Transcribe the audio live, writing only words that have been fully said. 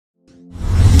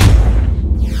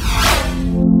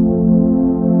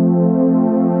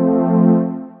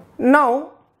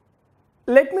Now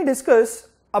let me discuss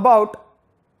about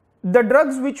the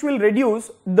drugs which will reduce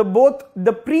both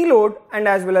the preload and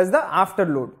as well as the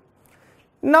afterload.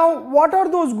 Now what are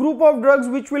those group of drugs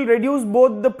which will reduce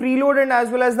both the preload and as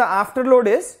well as the afterload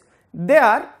is? They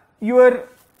are your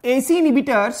AC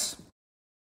inhibitors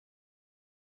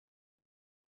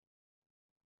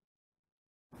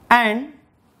and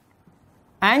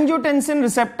angiotensin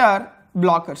receptor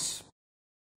blockers.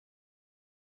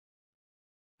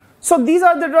 So these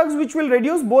are the drugs which will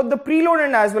reduce both the preload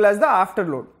and as well as the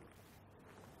afterload.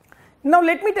 Now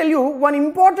let me tell you one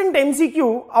important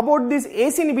MCQ about these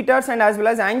ACE inhibitors and as well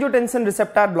as angiotensin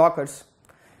receptor blockers.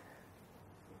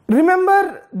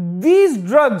 Remember, these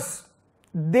drugs,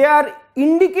 they are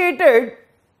indicated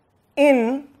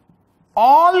in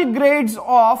all grades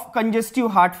of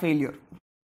congestive heart failure.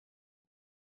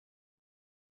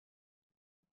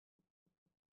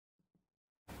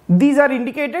 These are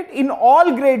indicated in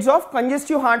all grades of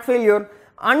congestive heart failure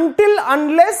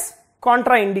unless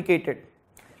contraindicated.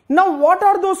 Now what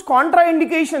are those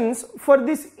contraindications for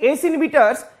these ACE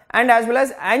inhibitors and as well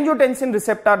as angiotensin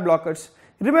receptor blockers?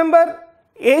 Remember,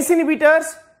 ACE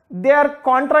inhibitors, they are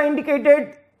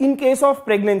contraindicated in case of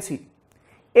pregnancy.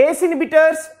 ACE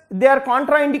inhibitors, they are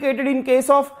contraindicated in case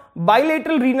of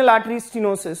bilateral renal artery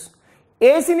stenosis.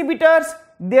 ACE inhibitors,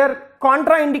 they are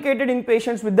contraindicated in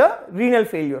patients with the renal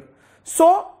failure.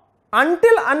 So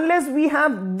unless we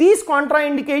have these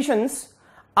contraindications,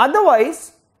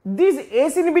 otherwise these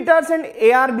ACE inhibitors and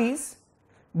ARBs,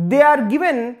 they are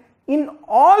given in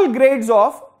all grades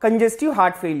of congestive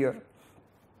heart failure.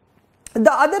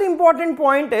 The other important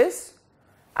point is,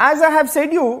 as I have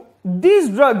said you, these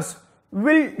drugs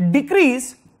will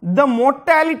decrease the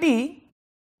mortality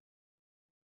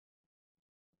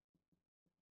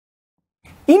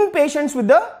in patients with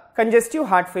the congestive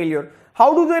heart failure.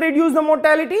 How do they reduce the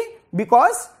mortality?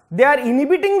 Because they are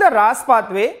inhibiting the RAAS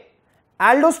pathway.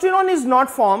 Aldosterone is not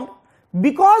formed.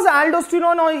 Because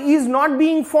aldosterone is not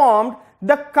being formed,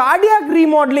 the cardiac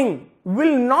remodeling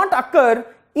will not occur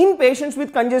in patients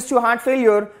with congestive heart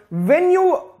failure when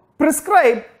you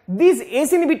prescribe these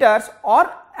ACE inhibitors or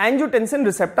angiotensin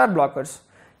receptor blockers.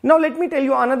 Now let me tell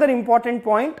you another important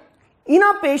point. In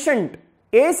a patient,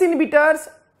 ACE inhibitors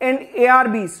and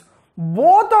ARBs,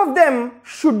 both of them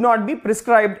should not be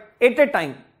prescribed at a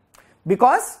time,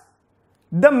 because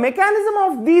the mechanism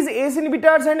of these ACE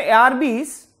inhibitors and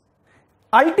ARBs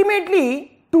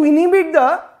ultimately to inhibit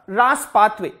the RAAS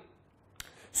pathway.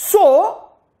 So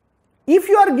if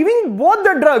you are giving both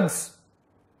the drugs,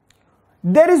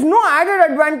 there is no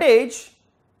added advantage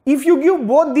if you give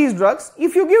both these drugs.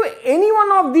 If you give any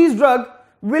one of these drugs,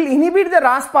 will inhibit the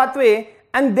RAAS pathway,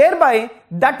 and thereby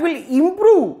that will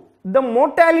improve the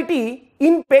mortality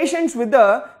in patients with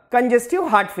the congestive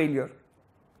heart failure.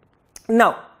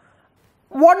 Now,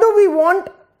 what do we want?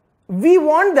 We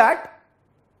want that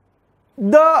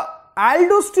the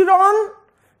aldosterone,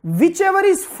 whichever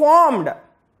is formed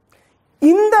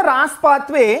in the RAAS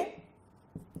pathway,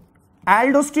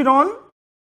 aldosterone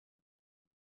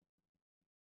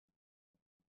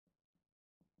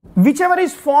whichever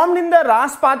is formed in the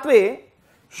RAAS pathway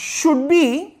should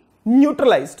be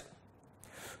neutralized.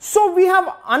 So we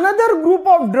have another group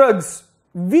of drugs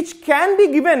which can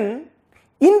be given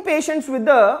in patients with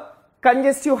the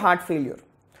congestive heart failure.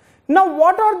 Now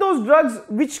what are those drugs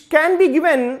which can be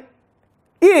given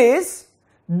is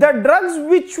the drugs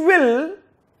which will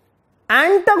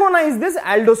antagonize this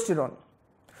aldosterone.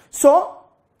 So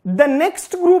the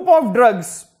next group of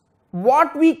drugs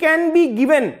what we can be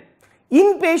given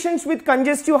in patients with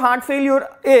congestive heart failure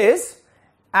is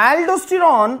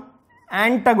aldosterone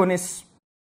antagonists.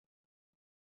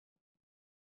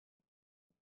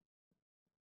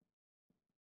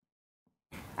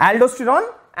 Aldosterone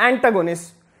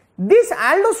antagonists. These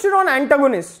aldosterone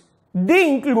antagonists, they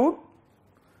include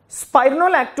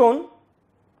spironolactone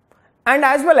and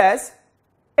as well as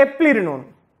eplerenone.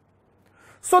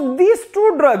 So these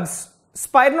two drugs,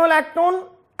 spironolactone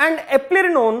and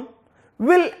eplerenone,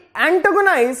 will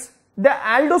antagonize the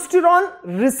aldosterone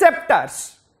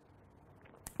receptors.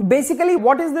 Basically,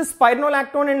 what is this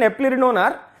spironolactone and eplerenone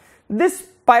are? This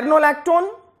spironolactone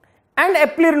and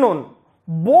eplerenone,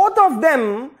 both of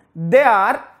them, they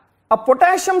are a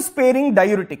potassium sparing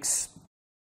diuretics.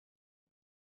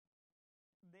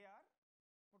 They are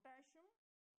potassium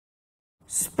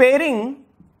sparing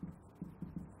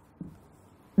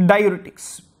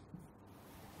diuretics.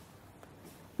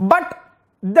 But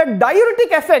the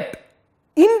diuretic effect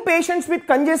in patients with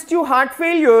congestive heart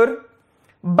failure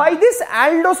by this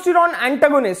aldosterone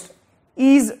antagonist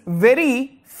is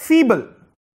very feeble.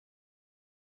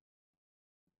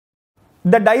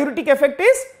 The diuretic effect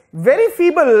is very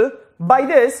feeble by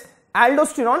this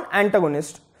aldosterone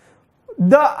antagonist.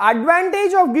 The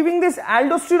advantage of giving this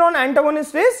aldosterone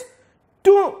antagonist is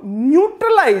to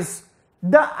neutralize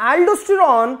the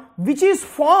aldosterone which is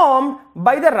formed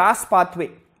by the RAAS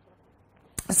pathway.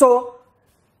 So,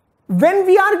 when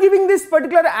we are giving this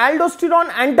particular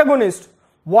aldosterone antagonist,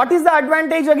 what is the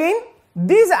advantage again?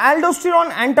 These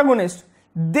aldosterone antagonists,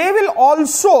 they will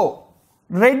also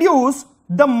reduce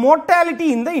the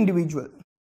mortality in the individual.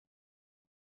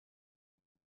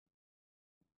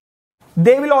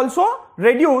 They will also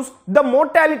reduce the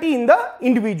mortality in the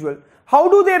individual. How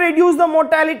do they reduce the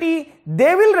mortality?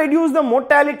 They will reduce the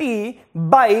mortality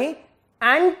by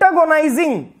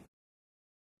antagonizing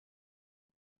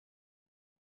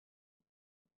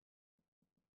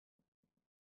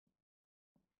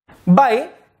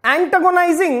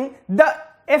the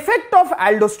effect of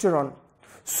aldosterone.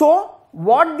 So,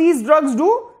 what these drugs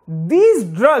do? These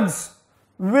drugs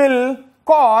will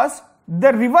cause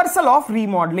the reversal of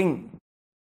remodeling.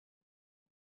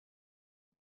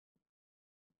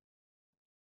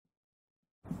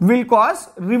 Will cause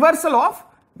reversal of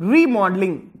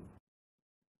remodeling.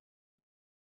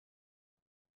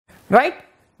 Right?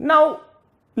 Now,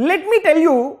 let me tell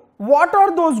you what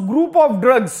are those group of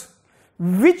drugs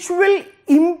which will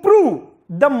improve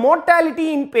the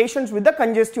mortality in patients with the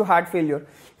congestive heart failure.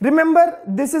 Remember,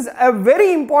 this is a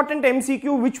very important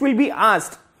MCQ which will be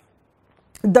asked.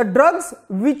 The drugs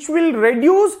which will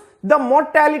reduce the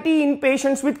mortality in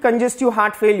patients with congestive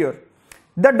heart failure.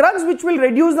 The drugs which will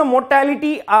reduce the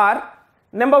mortality are,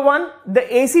 number 1,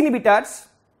 the ACE inhibitors,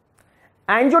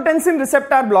 angiotensin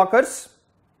receptor blockers,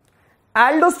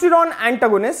 aldosterone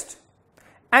antagonist,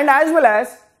 and as well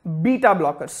as beta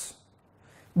blockers.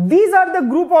 These are the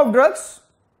group of drugs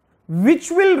which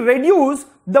will reduce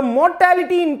the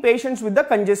mortality in patients with the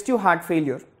congestive heart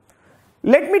failure.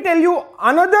 Let me tell you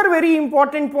another very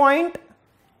important point.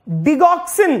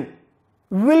 Digoxin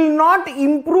will not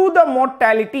improve the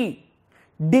mortality.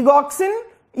 Digoxin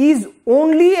is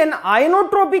only an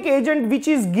inotropic agent which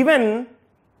is given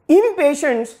in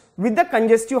patients with the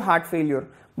congestive heart failure.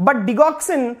 But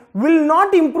digoxin will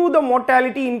not improve the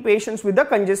mortality in patients with the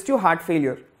congestive heart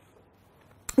failure.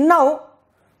 Now,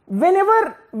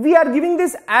 whenever we are giving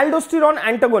this aldosterone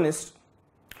antagonist,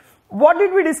 what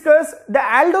did we discuss? The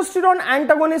aldosterone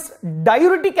antagonist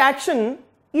diuretic action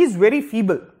is very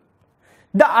feeble.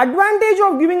 The advantage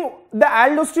of giving the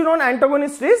aldosterone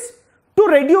antagonist is to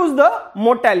reduce the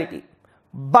mortality.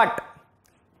 But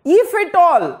if at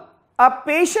all a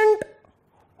patient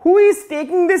who is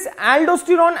taking this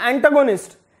aldosterone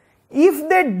antagonist, if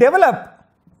they develop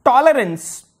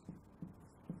tolerance,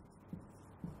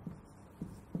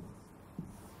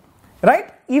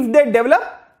 right? If they develop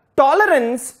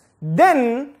tolerance,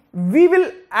 then we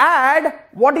will add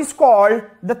what is called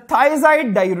the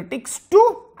thiazide diuretics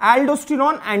to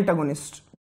aldosterone antagonist.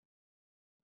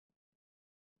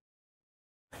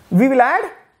 We will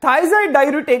add thiazide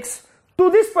diuretics to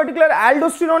this particular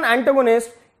aldosterone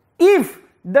antagonist if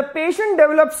the patient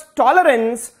develops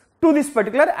tolerance to this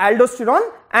particular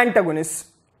aldosterone antagonist.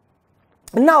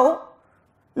 Now,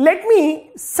 let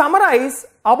me summarize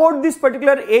about this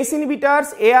particular ACE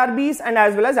inhibitors, ARBs, and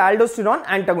as well as aldosterone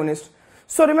antagonists.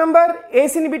 So remember,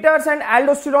 ACE inhibitors and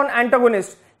aldosterone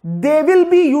antagonists, they will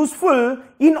be useful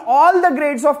in all the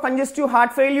grades of congestive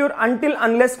heart failure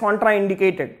unless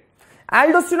contraindicated.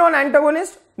 Aldosterone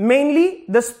antagonists, mainly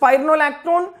the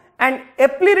spironolactone and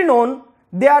eplerenone,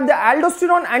 they are the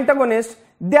aldosterone antagonists.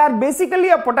 They are basically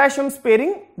a potassium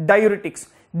sparing diuretics.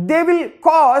 They will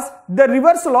cause the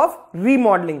reversal of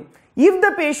remodeling. If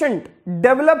the patient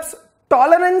develops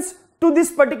tolerance to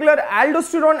this particular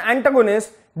aldosterone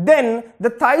antagonist, then the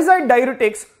thiazide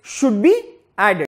diuretics should be added.